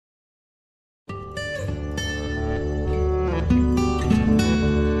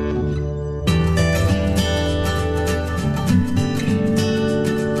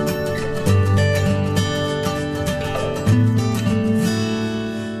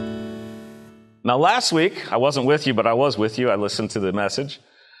Now, last week, I wasn't with you, but I was with you. I listened to the message.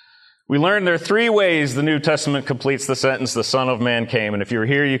 We learned there are three ways the New Testament completes the sentence, the Son of Man came. And if you were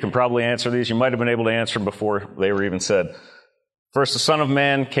here, you can probably answer these. You might have been able to answer them before they were even said. First, the Son of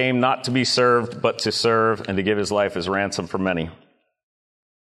Man came not to be served, but to serve and to give his life as ransom for many.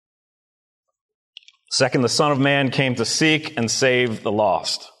 Second, the Son of Man came to seek and save the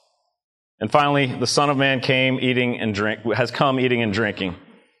lost. And finally, the Son of Man has come eating and drinking.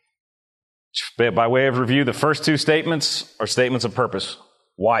 By way of review, the first two statements are statements of purpose,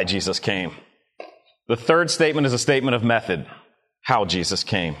 why Jesus came. The third statement is a statement of method, how Jesus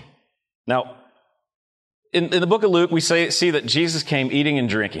came. Now, in the book of Luke, we see that Jesus came eating and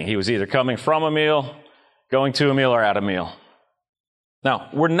drinking. He was either coming from a meal, going to a meal, or at a meal. Now,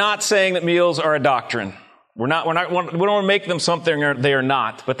 we're not saying that meals are a doctrine. We don't want to make them something they are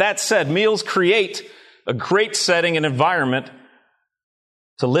not. But that said, meals create a great setting and environment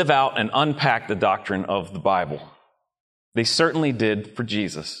to live out and unpack the doctrine of the Bible. They certainly did for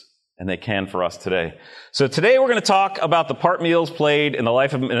Jesus, and they can for us today. So today we're going to talk about the part meals played in the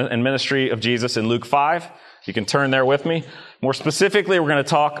life and ministry of Jesus in Luke 5. You can turn there with me. More specifically, we're going to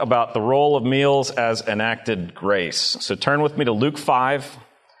talk about the role of meals as enacted grace. So turn with me to Luke 5.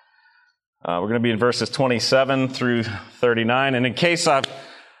 We're going to be in verses 27 through 39. And in case I've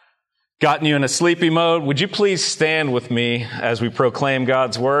gotten you in a sleepy mode, would you please stand with me as we proclaim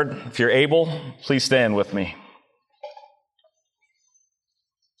God's word? If you're able, please stand with me.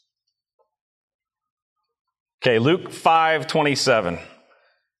 Okay, Luke 5:27.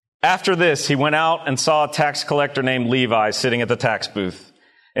 After this, he went out and saw a tax collector named Levi sitting at the tax booth.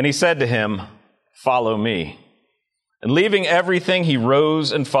 And he said to him, "Follow me." And leaving everything, he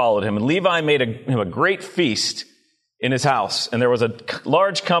rose and followed him. And Levi made him a great feast in his house. And there was a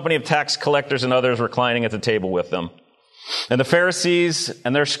large company of tax collectors and others reclining at the table with them. And the Pharisees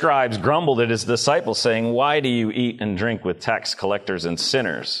and their scribes grumbled at his disciples, saying, "Why do you eat and drink with tax collectors and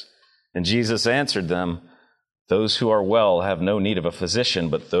sinners?" And Jesus answered them, "Those who are well have no need of a physician,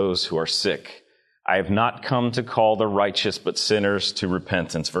 but those who are sick. I have not come to call the righteous, but sinners to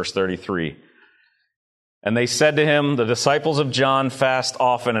repentance." Verse 33. And they said to him, "The disciples of John fast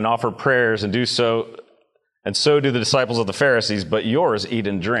often and offer prayers and so do the disciples of the Pharisees, but yours eat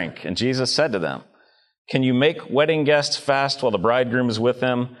and drink." And Jesus said to them, "Can you make wedding guests fast while the bridegroom is with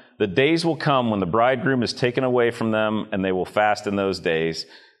them? The days will come when the bridegroom is taken away from them, and they will fast in those days."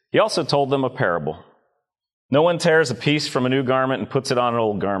 He also told them a parable. "No one tears a piece from a new garment and puts it on an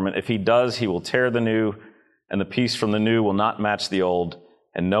old garment. If he does, he will tear the new, and the piece from the new will not match the old.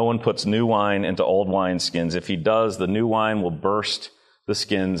 And no one puts new wine into old wineskins. If he does, the new wine will burst the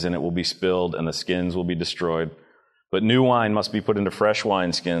skins, and it will be spilled, and the skins will be destroyed. But new wine must be put into fresh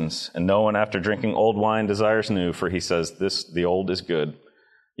wineskins. And no one, after drinking old wine, desires new, for he says, the old is good."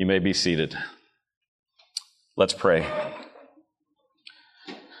 You may be seated. Let's pray.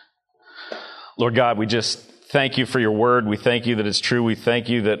 Lord God, we just thank you for your word. We thank you that it's true. We thank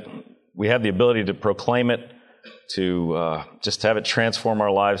you that we have the ability to proclaim it, to just have it transform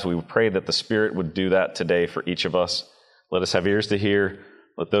our lives. We pray that the Spirit would do that today for each of us. Let us have ears to hear.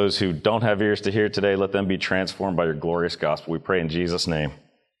 Let those who don't have ears to hear today, let them be transformed by your glorious gospel. We pray in Jesus' name.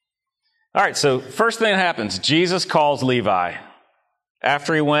 All right, so first thing that happens, Jesus calls Levi.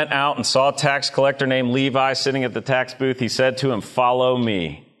 After he went out and saw a tax collector named Levi sitting at the tax booth, he said to him, "Follow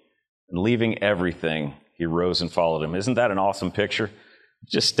me." And leaving everything, he rose and followed him. Isn't that an awesome picture?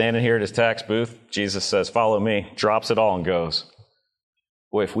 Just standing here at his tax booth, Jesus says, "Follow me," drops it all and goes.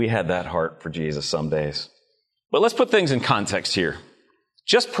 Boy, if we had that heart for Jesus some days. But let's put things in context here.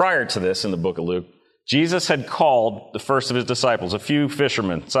 Just prior to this in the book of Luke, Jesus had called the first of his disciples, a few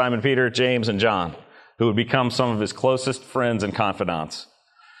fishermen, Simon Peter, James, and John, who would become some of his closest friends and confidants.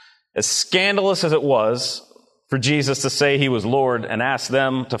 As scandalous as it was for Jesus to say he was Lord and ask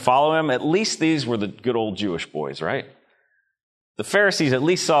them to follow him, at least these were the good old Jewish boys, right? The Pharisees at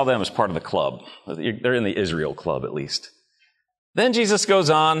least saw them as part of the club. They're in the Israel club at least. Then Jesus goes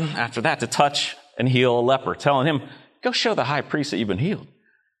on after that to touch and heal a leper, telling him, "Go show the high priest that you've been healed."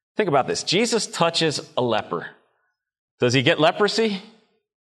 Think about this. Jesus touches a leper. Does he get leprosy?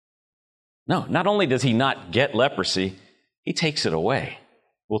 No, not only does he not get leprosy, he takes it away.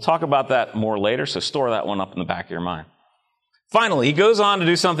 We'll talk about that more later, so store that one up in the back of your mind. Finally, he goes on to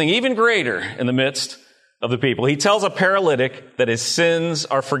do something even greater in the midst of the people. He tells a paralytic that his sins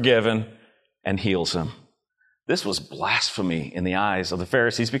are forgiven and heals him. This was blasphemy in the eyes of the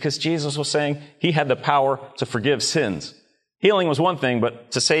Pharisees because Jesus was saying he had the power to forgive sins. Healing was one thing,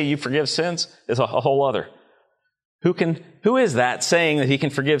 but to say you forgive sins is a whole other. Who is that saying that he can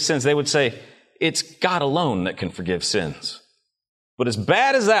forgive sins? They would say it's God alone that can forgive sins. But as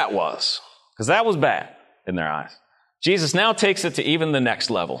bad as that was, because that was bad in their eyes. Jesus now takes it to even the next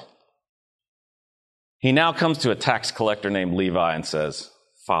level. He now comes to a tax collector named Levi and says,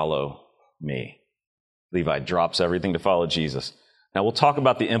 "Follow me." Levi drops everything to follow Jesus. Now, we'll talk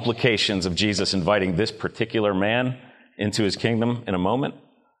about the implications of Jesus inviting this particular man into his kingdom in a moment.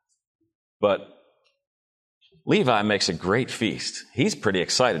 But Levi makes a great feast. He's pretty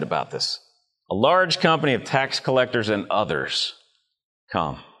excited about this. A large company of tax collectors and others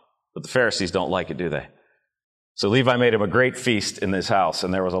come. But the Pharisees don't like it, do they? So Levi made him a great feast in his house,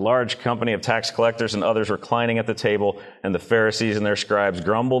 and there was a large company of tax collectors and others reclining at the table, and the Pharisees and their scribes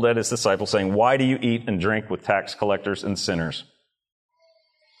grumbled at his disciples, saying, "Why do you eat and drink with tax collectors and sinners?"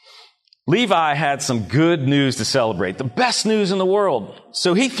 Levi had some good news to celebrate, the best news in the world.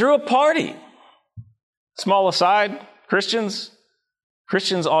 So he threw a party. Small aside, Christians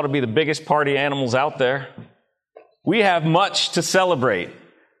ought to be the biggest party animals out there. We have much to celebrate.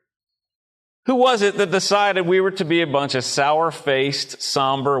 Who was it that decided we were to be a bunch of sour-faced,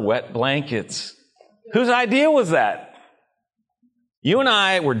 somber, wet blankets? Whose idea was that? You and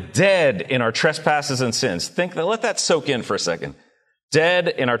I were dead in our trespasses and sins. Let that soak in for a second. Dead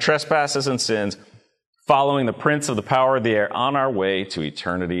in our trespasses and sins, following the prince of the power of the air, on our way to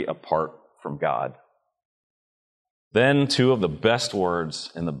eternity apart from God. Then two of the best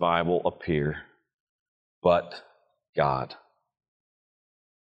words in the Bible appear, but God.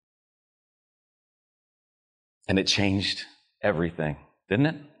 And it changed everything, didn't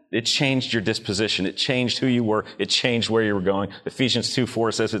it? It changed your disposition. It changed who you were. It changed where you were going. Ephesians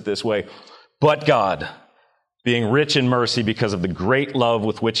 2:4 says it this way, "But God, being rich in mercy because of the great love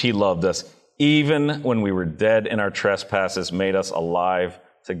with which he loved us, even when we were dead in our trespasses, made us alive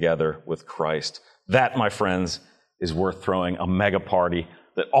together with Christ." That, my friends, is worth throwing a mega party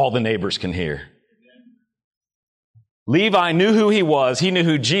that all the neighbors can hear. Levi knew who he was. He knew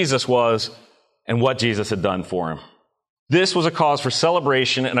who Jesus was and what Jesus had done for him. This was a cause for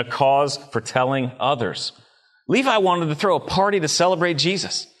celebration and a cause for telling others. Levi wanted to throw a party to celebrate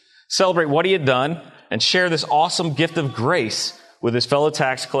Jesus, celebrate what he had done, and share this awesome gift of grace with his fellow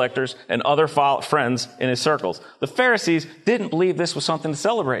tax collectors and other friends in his circles. The Pharisees didn't believe this was something to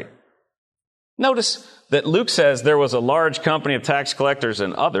celebrate. Notice that Luke says there was a large company of tax collectors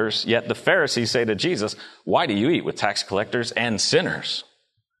and others, yet the Pharisees say to Jesus, "Why do you eat with tax collectors and sinners?"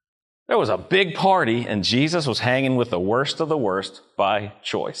 There was a big party, and Jesus was hanging with the worst of the worst by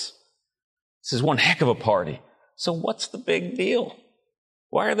choice. This is one heck of a party. So what's the big deal?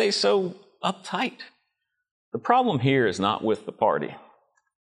 Why are they so uptight? The problem here is not with the party.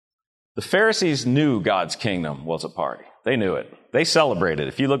 The Pharisees knew God's kingdom was a party. They knew it. They celebrated.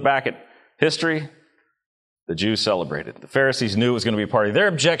 If you look back at history, the Jews celebrated. The Pharisees knew it was going to be a party. Their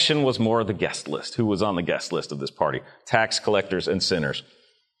objection was more the guest list. Who was on the guest list of this party? Tax collectors and sinners.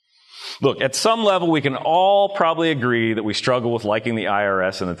 Look, at some level, we can all probably agree that we struggle with liking the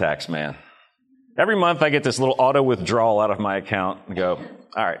IRS and the tax man. Every month, I get this little auto withdrawal out of my account and go,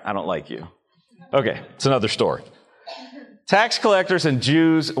 "All right, I don't like you." Okay, it's another story. Tax collectors and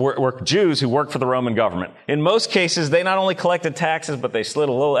Jews were Jews who worked for the Roman government. In most cases, they not only collected taxes, but they slid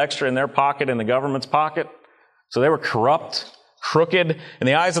a little extra in their pocket in the government's pocket. So they were corrupt, crooked. In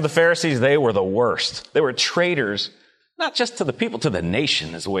the eyes of the Pharisees, they were the worst. They were traitors, not just to the people, to the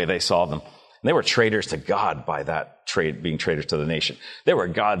nation is the way they saw them. And they were traitors to God by that being traitors to the nation. They were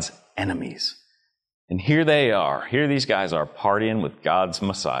God's enemies. And here they are. Here these guys are partying with God's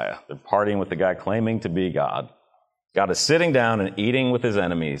Messiah. They're partying with the guy claiming to be God. God is sitting down and eating with his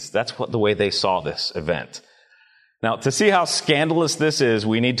enemies. That's the way they saw this event. Now, to see how scandalous this is,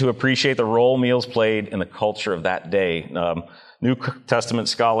 we need to appreciate the role meals played in the culture of that day. New Testament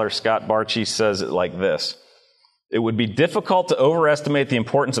scholar Scott Barchi says it like this. It would be difficult to overestimate the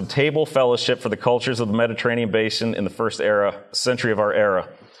importance of table fellowship for the cultures of the Mediterranean basin in the first century of our era.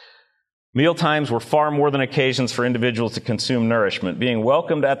 Mealtimes were far more than occasions for individuals to consume nourishment. Being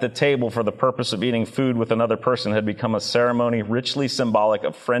welcomed at the table for the purpose of eating food with another person had become a ceremony richly symbolic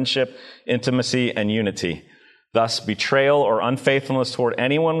of friendship, intimacy, and unity. Thus, betrayal or unfaithfulness toward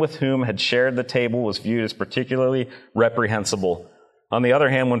anyone with whom had shared the table was viewed as particularly reprehensible. On the other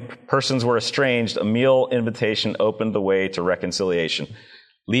hand, when persons were estranged, a meal invitation opened the way to reconciliation.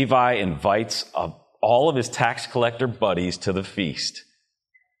 Levi invites all of his tax collector buddies to the feast.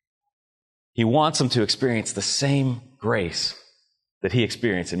 He wants them to experience the same grace that he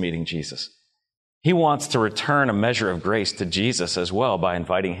experienced in meeting Jesus. He wants to return a measure of grace to Jesus as well by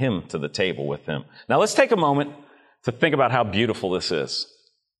inviting him to the table with him. Now let's take a moment to think about how beautiful this is.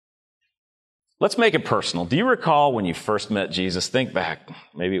 Let's make it personal. Do you recall when you first met Jesus? Think back.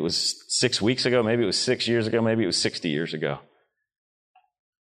 Maybe it was 6 weeks ago. Maybe it was 6 years ago. Maybe it was 60 years ago.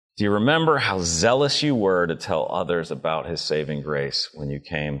 Do you remember how zealous you were to tell others about his saving grace when you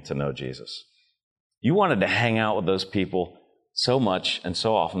came to know Jesus? You wanted to hang out with those people so much and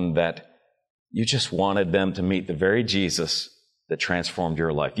so often that you just wanted them to meet the very Jesus that transformed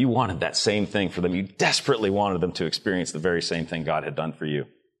your life. You wanted that same thing for them. You desperately wanted them to experience the very same thing God had done for you.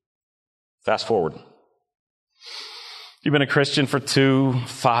 Fast forward. You've been a Christian for 2,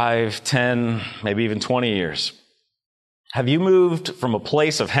 5, 10, maybe even 20 years. Have you moved from a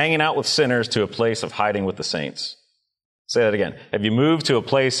place of hanging out with sinners to a place of hiding with the saints? Say that again. Have you moved to a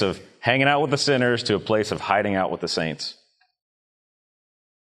place of hanging out with the sinners to a place of hiding out with the saints?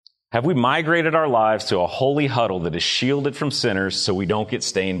 Have we migrated our lives to a holy huddle that is shielded from sinners so we don't get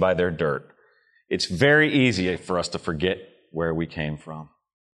stained by their dirt? It's very easy for us to forget where we came from.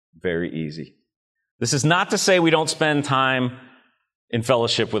 Very easy. This is not to say we don't spend time in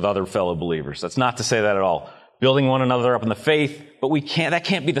fellowship with other fellow believers. That's not to say that at all. Building one another up in the faith, but that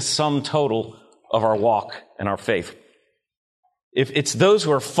can't be the sum total of our walk and our faith. If it's those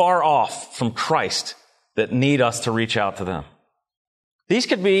who are far off from Christ that need us to reach out to them. These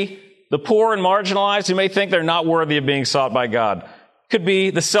could be the poor and marginalized who may think they're not worthy of being sought by God. Could be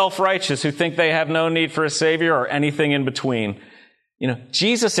the self-righteous who think they have no need for a Savior or anything in between.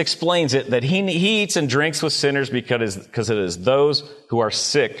 Jesus explains it that he eats and drinks with sinners because it is those who are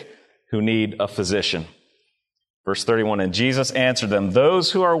sick who need a physician. Verse 31, and Jesus answered them,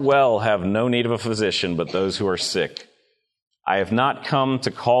 those who are well have no need of a physician, but those who are sick. I have not come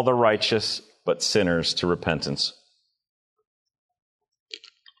to call the righteous, but sinners to repentance.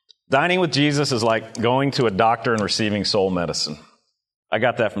 Dining with Jesus is like going to a doctor and receiving soul medicine. I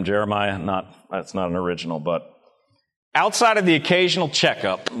got that from Jeremiah. That's not an original, but outside of the occasional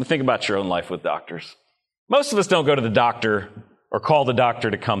checkup, think about your own life with doctors. Most of us don't go to the doctor or call the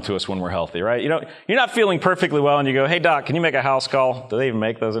doctor to come to us when we're healthy, right? You're not feeling perfectly well and you go, hey doc, can you make a house call? Do they even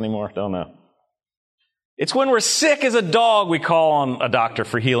make those anymore? Don't know. It's when we're sick as a dog we call on a doctor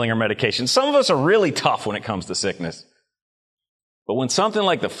for healing or medication. Some of us are really tough when it comes to sickness. But when something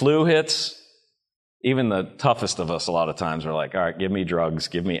like the flu hits, even the toughest of us a lot of times are like, all right, give me drugs,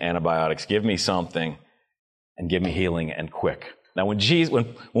 give me antibiotics, give me something, and give me healing and quick. Now, when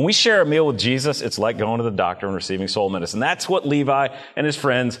we share a meal with Jesus, it's like going to the doctor and receiving soul medicine. That's what Levi and his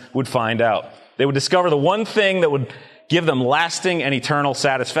friends would find out. They would discover the one thing that would give them lasting and eternal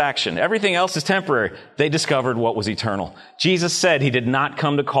satisfaction. Everything else is temporary. They discovered what was eternal. Jesus said he did not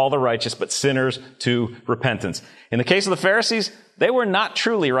come to call the righteous, but sinners to repentance. In the case of the Pharisees, they were not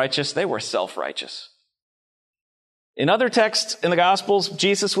truly righteous. They were self-righteous. In other texts in the Gospels,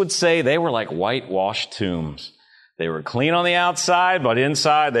 Jesus would say they were like whitewashed tombs. They were clean on the outside, but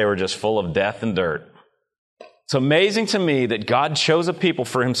inside they were just full of death and dirt. It's amazing to me that God chose a people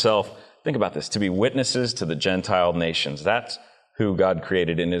for himself, think about this, to be witnesses to the Gentile nations. That's who God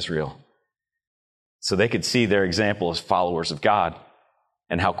created in Israel. So they could see their example as followers of God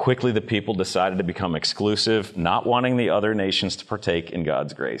and how quickly the people decided to become exclusive, not wanting the other nations to partake in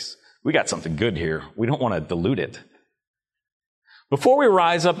God's grace. We got something good here. We don't want to dilute it. Before we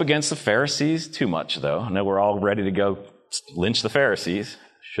rise up against the Pharisees too much, though, I know we're all ready to go lynch the Pharisees,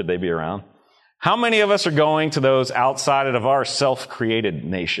 should they be around. How many of us are going to those outside of our self-created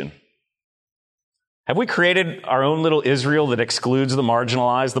nation? Have we created our own little Israel that excludes the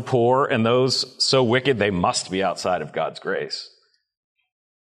marginalized, the poor, and those so wicked they must be outside of God's grace?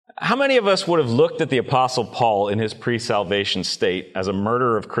 How many of us would have looked at the Apostle Paul in his pre-salvation state as a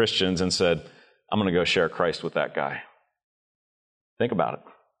murderer of Christians and said, I'm going to go share Christ with that guy? Think about it.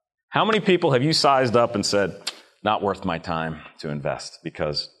 How many people have you sized up and said, not worth my time to invest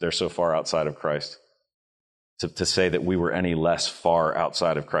because they're so far outside of Christ? To say that we were any less far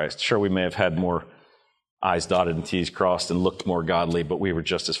outside of Christ. Sure, we may have had more I's dotted and T's crossed and looked more godly, but we were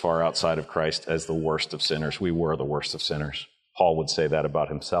just as far outside of Christ as the worst of sinners. We were the worst of sinners. Paul would say that about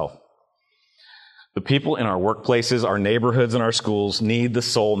himself. The people in our workplaces, our neighborhoods, and our schools need the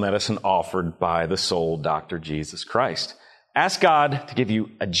soul medicine offered by the soul doctor, Jesus Christ. Ask God to give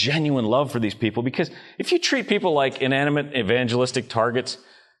you a genuine love for these people, because if you treat people like inanimate evangelistic targets,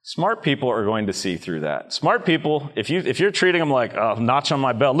 smart people are going to see through that. Smart people, if you're treating them like a notch on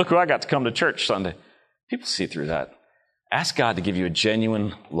my belt, look who I got to come to church Sunday. People see through that. Ask God to give you a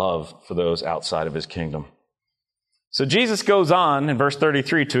genuine love for those outside of his kingdom. So Jesus goes on in verse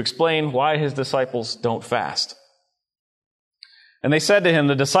 33 to explain why his disciples don't fast. And they said to him,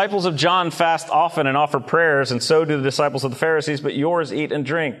 the disciples of John fast often and offer prayers, and so do the disciples of the Pharisees, but yours eat and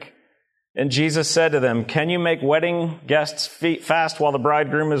drink. And Jesus said to them, can you make wedding guests fast while the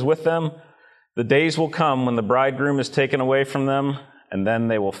bridegroom is with them? The days will come when the bridegroom is taken away from them, and then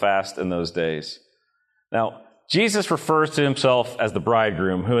they will fast in those days. Now, Jesus refers to himself as the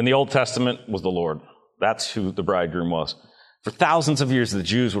bridegroom, who in the Old Testament was the Lord. That's who the bridegroom was. For thousands of years, the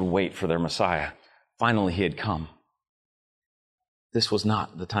Jews would wait for their Messiah. Finally, he had come. This was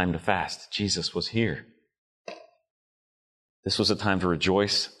not the time to fast. Jesus was here. This was a time to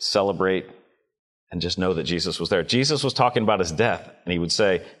rejoice, celebrate, and just know that Jesus was there. Jesus was talking about his death, and he would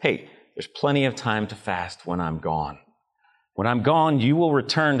say, hey, there's plenty of time to fast when I'm gone. When I'm gone, you will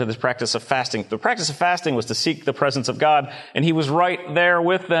return to this practice of fasting. The practice of fasting was to seek the presence of God, and he was right there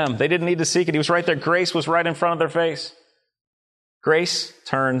with them. They didn't need to seek it. He was right there. Grace was right in front of their face. Grace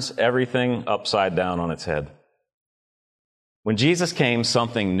turns everything upside down on its head. When Jesus came,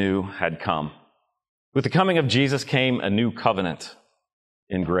 something new had come. With the coming of Jesus came a new covenant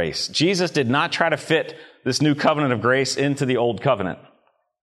in grace. Jesus did not try to fit this new covenant of grace into the old covenant.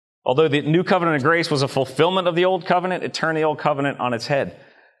 Although the new covenant of grace was a fulfillment of the old covenant, it turned the old covenant on its head.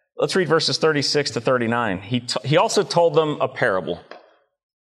 Let's read verses 36 to 39. He also told them a parable.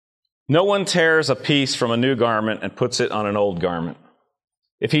 No one tears a piece from a new garment and puts it on an old garment.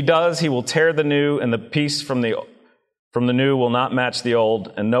 If he does, he will tear the new, and the piece from the new will not match the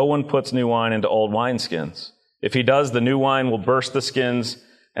old, and no one puts new wine into old wineskins. If he does, the new wine will burst the skins,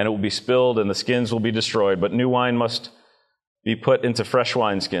 and it will be spilled, and the skins will be destroyed. But new wine must be put into fresh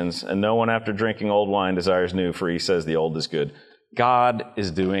wineskins, and no one after drinking old wine desires new, for he says the old is good. God is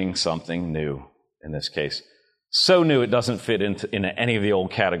doing something new in this case. So new it doesn't fit into any of the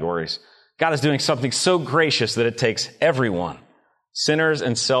old categories. God is doing something so gracious that it takes everyone, sinners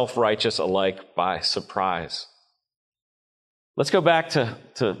and self-righteous alike, by surprise. Let's go back to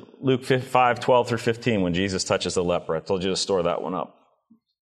Luke 5:12 through 15 when Jesus touches the leper. I told you to store that one up.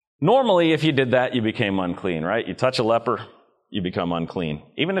 Normally, if you did that, you became unclean, right? You touch a leper, you become unclean.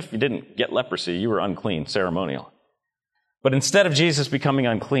 Even if you didn't get leprosy, you were unclean ceremonially. But instead of Jesus becoming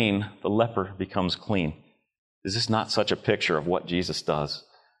unclean, the leper becomes clean. Is this not such a picture of what Jesus does?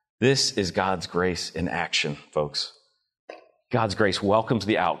 This is God's grace in action, folks. God's grace welcomes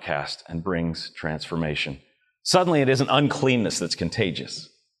the outcast and brings transformation. Suddenly, it isn't uncleanness that's contagious.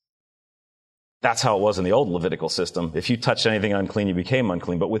 That's how it was in the old Levitical system. If you touched anything unclean, you became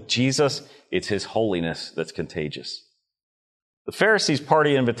unclean. But with Jesus, it's his holiness that's contagious. The Pharisees'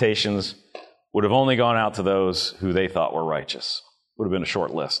 party invitations would have only gone out to those who they thought were righteous. Would have been a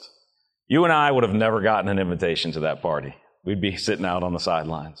short list. You and I would have never gotten an invitation to that party. We'd be sitting out on the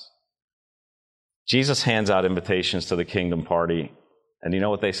sidelines. Jesus hands out invitations to the kingdom party, and you know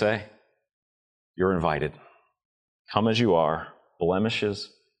what they say? You're invited. Come as you are, blemishes,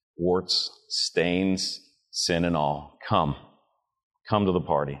 warts, stains, sin and all. Come to the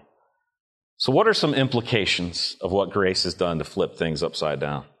party. So what are some implications of what grace has done to flip things upside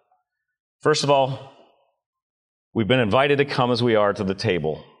down? First of all, we've been invited to come as we are to the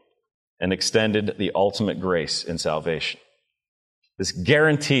table and extended the ultimate grace in salvation. This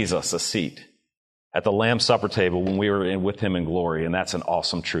guarantees us a seat at the Lamb's Supper table when we were with him in glory, and that's an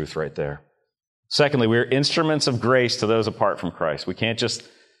awesome truth right there. Secondly, we're instruments of grace to those apart from Christ. We can't just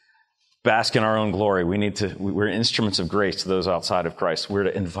bask in our own glory. We're instruments of grace to those outside of Christ. We're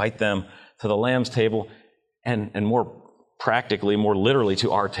to invite them to the Lamb's table and more practically, more literally,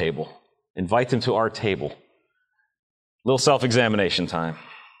 to our table. Invite them to our table. A little self-examination time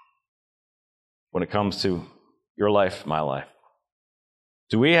when it comes to your life, my life.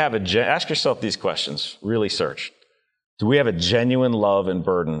 Do we have ask yourself these questions, really search. Do we have a genuine love and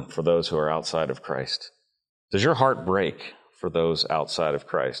burden for those who are outside of Christ? Does your heart break for those outside of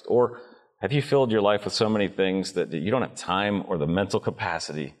Christ? Or have you filled your life with so many things that you don't have time or the mental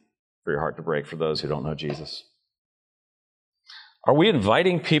capacity for your heart to break for those who don't know Jesus? Are we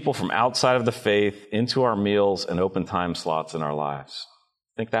inviting people from outside of the faith into our meals and open time slots in our lives?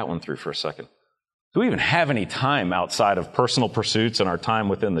 Think that one through for a second. Do we even have any time outside of personal pursuits and our time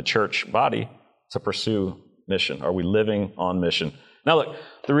within the church body to pursue mission? Are we living on mission? Now look,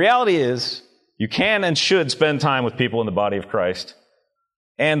 the reality is you can and should spend time with people in the body of Christ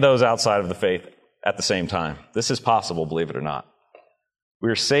and those outside of the faith at the same time. This is possible, believe it or not. We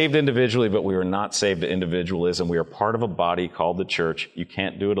are saved individually, but we are not saved to individualism. We are part of a body called the church. You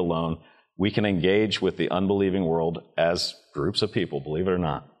can't do it alone. We can engage with the unbelieving world as groups of people, believe it or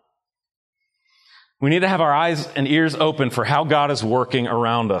not. We need to have our eyes and ears open for how God is working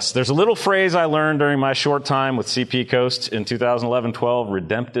around us. There's a little phrase I learned during my short time with CP Coast in 2011-12,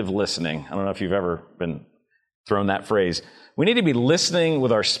 redemptive listening. I don't know if you've ever been thrown that phrase. We need to be listening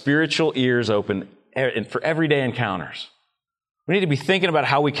with our spiritual ears open for everyday encounters. We need to be thinking about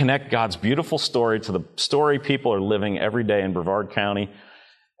how we connect God's beautiful story to the story people are living every day in Brevard County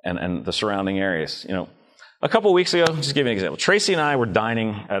and the surrounding areas. You know, A couple weeks ago, just to give you an example, Tracy and I were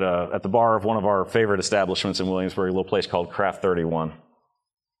dining at the bar of one of our favorite establishments in Williamsburg, a little place called Craft 31.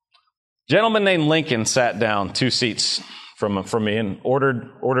 Gentleman named Lincoln sat down 2 seats from me and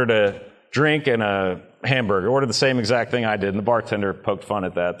ordered a drink and a hamburger. Ordered the same exact thing I did, and the bartender poked fun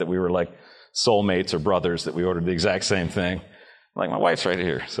at that we were like soulmates or brothers, that we ordered the exact same thing. Like, my wife's right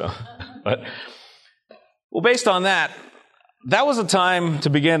here. Well, based on that was a time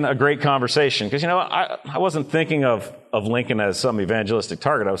to begin a great conversation. Because, I wasn't thinking of Lincoln as some evangelistic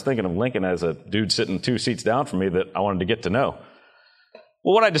target. I was thinking of Lincoln as a dude sitting 2 seats down from me that I wanted to get to know.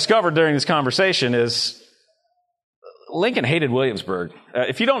 Well, what I discovered during this conversation is Lincoln hated Williamsburg.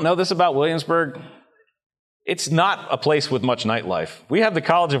 If you don't know this about Williamsburg, it's not a place with much nightlife. We have the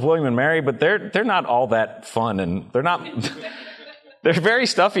College of William and Mary, but they're not all that fun, and they're a very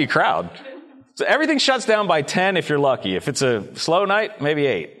stuffy crowd. So everything shuts down by 10 if you're lucky. If it's a slow night, maybe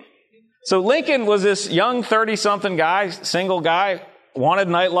 8. So Lincoln was this young 30-something guy, single guy, wanted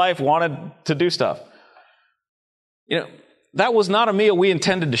nightlife, wanted to do stuff. That was not a meal we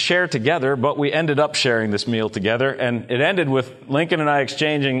intended to share together, but we ended up sharing this meal together. And it ended with Lincoln and I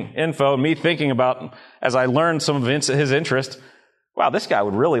exchanging info, and me thinking about, as I learned some of his interest, wow, this guy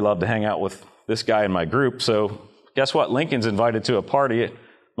would really love to hang out with this guy in my group. So guess what? Lincoln's invited to a party at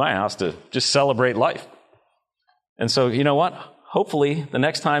my house to just celebrate life. And so, you know what? Hopefully, the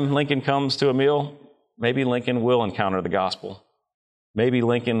next time Lincoln comes to a meal, maybe Lincoln will encounter the gospel. Maybe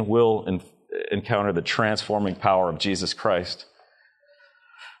Lincoln will encounter the transforming power of Jesus Christ.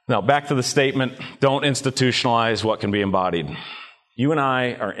 Now, back to the statement, don't institutionalize what can be embodied. You and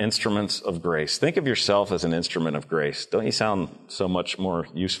I are instruments of grace. Think of yourself as an instrument of grace. Don't you sound so much more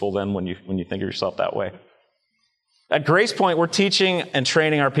useful then when you think of yourself that way? At Grace Point, we're teaching and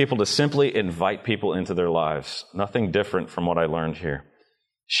training our people to simply invite people into their lives. Nothing different from what I learned here.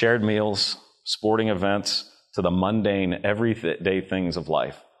 Shared meals, sporting events, to the mundane, everyday things of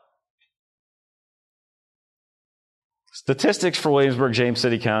life. Statistics for Williamsburg, James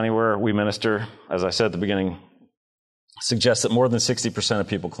City County, where we minister, as I said at the beginning, suggest that more than 60% of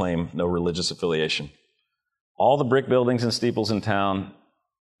people claim no religious affiliation. All the brick buildings and steeples in town,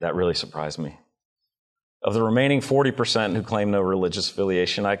 that really surprised me. Of the remaining 40% who claim no religious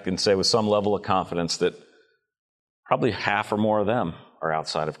affiliation, I can say with some level of confidence that probably half or more of them are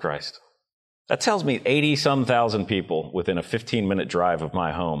outside of Christ. That tells me 80-some thousand people within a 15-minute drive of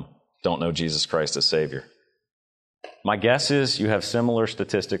my home don't know Jesus Christ as Savior. My guess is you have similar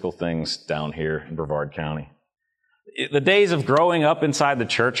statistical things down here in Brevard County. The days of growing up inside the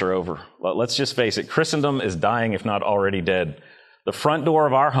church are over. Let's just face it, Christendom is dying, if not already dead. The front door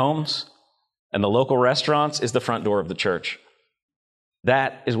of our homes and the local restaurants is the front door of the church.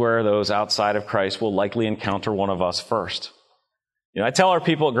 That is where those outside of Christ will likely encounter one of us first. I tell our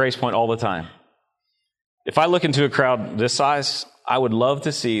people at Grace Point all the time, if I look into a crowd this size, I would love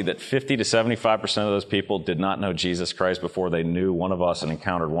to see that 50 to 75% of those people did not know Jesus Christ before they knew one of us and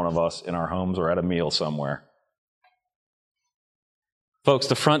encountered one of us in our homes or at a meal somewhere. Folks,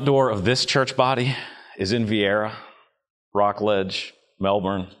 the front door of this church body is in Viera, Rockledge,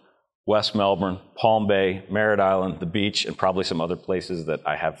 Melbourne, West Melbourne, Palm Bay, Merritt Island, the beach, and probably some other places that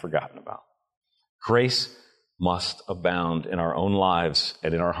I have forgotten about. Grace must abound in our own lives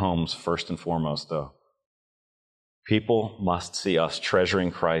and in our homes first and foremost, though. People must see us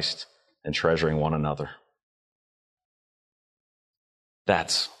treasuring Christ and treasuring one another.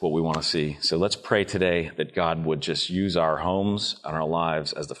 That's what we want to see. So let's pray today that God would just use our homes and our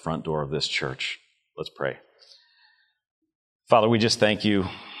lives as the front door of this church. Let's pray. Father, we just thank you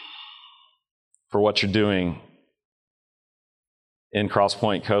for what you're doing in Cross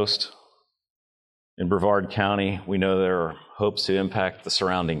Point Coast, in Brevard County. We know there are hopes to impact the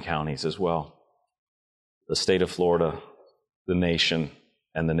surrounding counties as well. The state of Florida, the nation,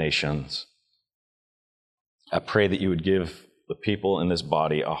 and the nations. I pray that you would give the people in this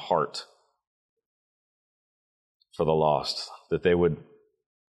body a heart for the lost, that they would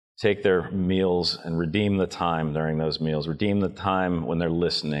take their meals and redeem the time during those meals, redeem the time when they're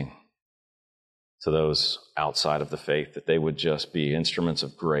listening to those outside of the faith, that they would just be instruments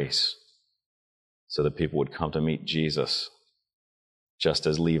of grace so that people would come to meet Jesus, just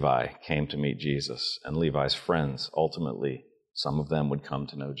as Levi came to meet Jesus, and Levi's friends, ultimately, some of them would come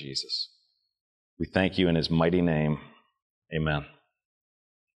to know Jesus. We thank you in his mighty name. Amen.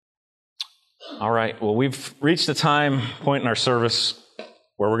 All right, well, we've reached the point in our service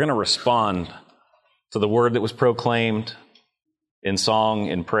where we're going to respond to the word that was proclaimed in song,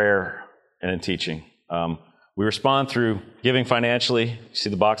 in prayer, and in teaching. We respond through giving financially, you see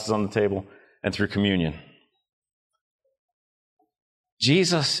the boxes on the table, and through communion.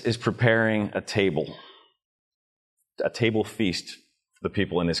 Jesus is preparing a table a table feast for the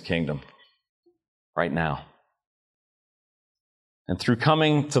people in his kingdom right now. And through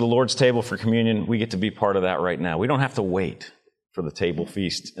coming to the Lord's table for communion, we get to be part of that right now. We don't have to wait for the table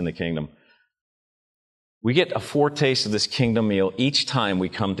feast in the kingdom. We get a foretaste of this kingdom meal each time we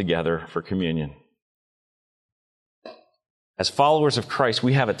come together for communion. As followers of Christ,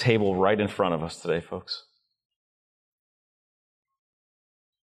 we have a table right in front of us today, folks.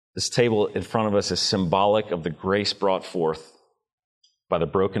 This table in front of us is symbolic of the grace brought forth by the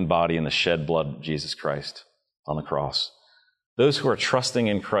broken body and the shed blood of Jesus Christ on the cross. Those who are trusting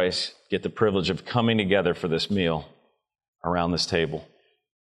in Christ get the privilege of coming together for this meal around this table.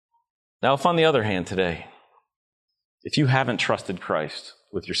 Now, if on the other hand today, if you haven't trusted Christ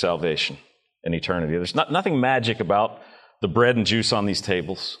with your salvation and eternity, there's nothing magic about the bread and juice on these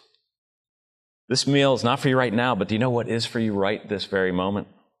tables. This meal is not for you right now, but do you know what is for you right this very moment?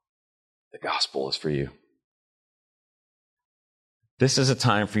 The gospel is for you. This is a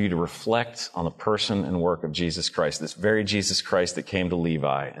time for you to reflect on the person and work of Jesus Christ, this very Jesus Christ that came to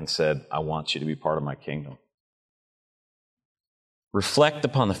Levi and said, I want you to be part of my kingdom. Reflect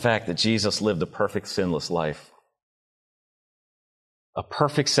upon the fact that Jesus lived a perfect, sinless life. A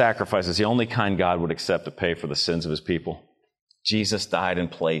perfect sacrifice is the only kind God would accept to pay for the sins of his people. Jesus died in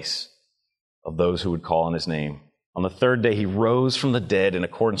place of those who would call on his name. On the third day, he rose from the dead in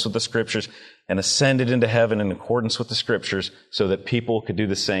accordance with the Scriptures and ascended into heaven in accordance with the Scriptures so that people could do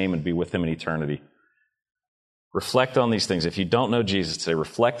the same and be with him in eternity. Reflect on these things. If you don't know Jesus today,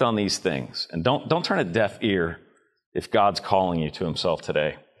 reflect on these things. And don't turn a deaf ear if God's calling you to himself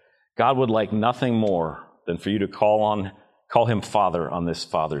today. God would like nothing more than for you to call him Father on this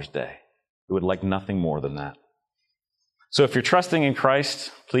Father's Day. He would like nothing more than that. So if you're trusting in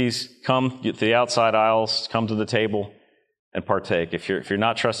Christ, please come to the outside aisles, come to the table and partake. If you're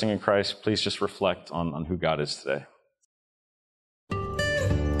not trusting in Christ, please just reflect on who God is today.